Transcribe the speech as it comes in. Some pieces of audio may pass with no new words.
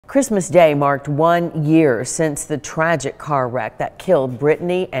Christmas Day marked 1 year since the tragic car wreck that killed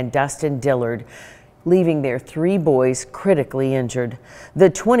Brittany and Dustin Dillard, leaving their 3 boys critically injured. The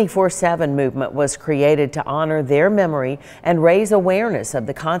 24/7 movement was created to honor their memory and raise awareness of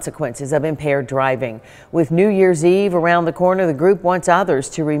the consequences of impaired driving. With New Year's Eve around the corner, the group wants others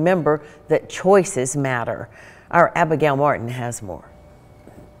to remember that choices matter. Our Abigail Martin has more.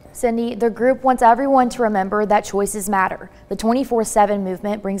 Cindy, the group wants everyone to remember that choices matter. The 24/7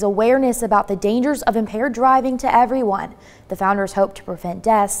 movement brings awareness about the dangers of impaired driving to everyone. The founders hope to prevent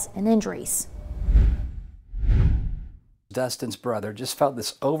deaths and injuries. Dustin's brother just felt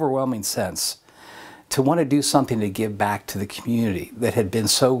this overwhelming sense to want to do something to give back to the community that had been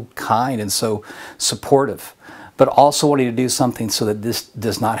so kind and so supportive, but also wanting to do something so that this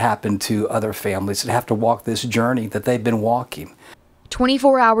does not happen to other families that have to walk this journey that they've been walking.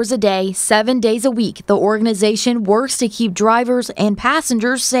 24 hours a day, 7 days a week, the organization works to keep drivers and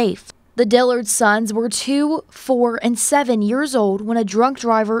passengers safe. The Dillard sons were 2, 4, and 7 years old when a drunk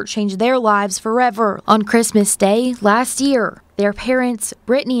driver changed their lives forever. On Christmas Day last year, their parents,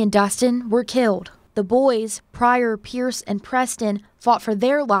 Brittany and Dustin, were killed. The boys, Pryor, Pierce, and Preston, fought for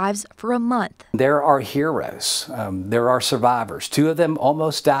their lives for a month. There are heroes. There are survivors. 2 of them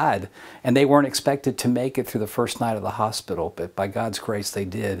almost died, and they weren't expected to make it through the first night of the hospital, but by God's grace, they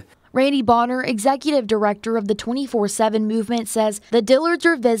did. Randy Bonner, executive director of the 24/7 movement, says the Dillards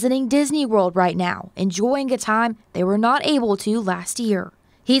are visiting Disney World right now, enjoying a time they were not able to last year.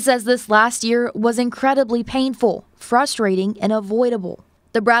 He says this last year was incredibly painful, frustrating, and avoidable.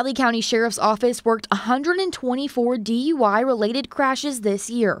 The Bradley County Sheriff's Office worked 124 DUI-related crashes this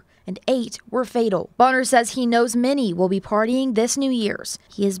year, and 8 were fatal. Bonner says he knows many will be partying this New Year's.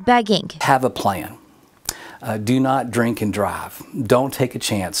 He is begging. Have a plan. Do not drink and drive. Don't take a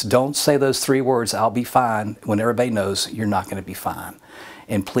chance. Don't say those 3 words, I'll be fine, when everybody knows you're not going to be fine.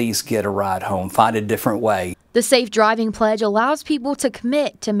 And please get a ride home. Find a different way. The Safe Driving Pledge allows people to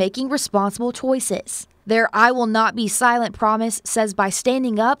commit to making responsible choices. Their I Will Not Be Silent promise says by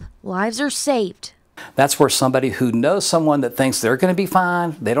standing up, lives are saved. That's where somebody who knows someone that thinks they're going to be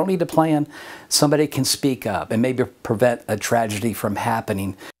fine, they don't need to plan, somebody can speak up and maybe prevent a tragedy from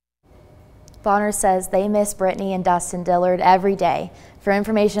happening. Bonner says they miss Brittany and Dustin Dillard every day. For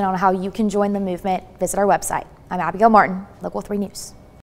information on how you can join the movement, visit our website. I'm Abigail Martin, Local 3 News.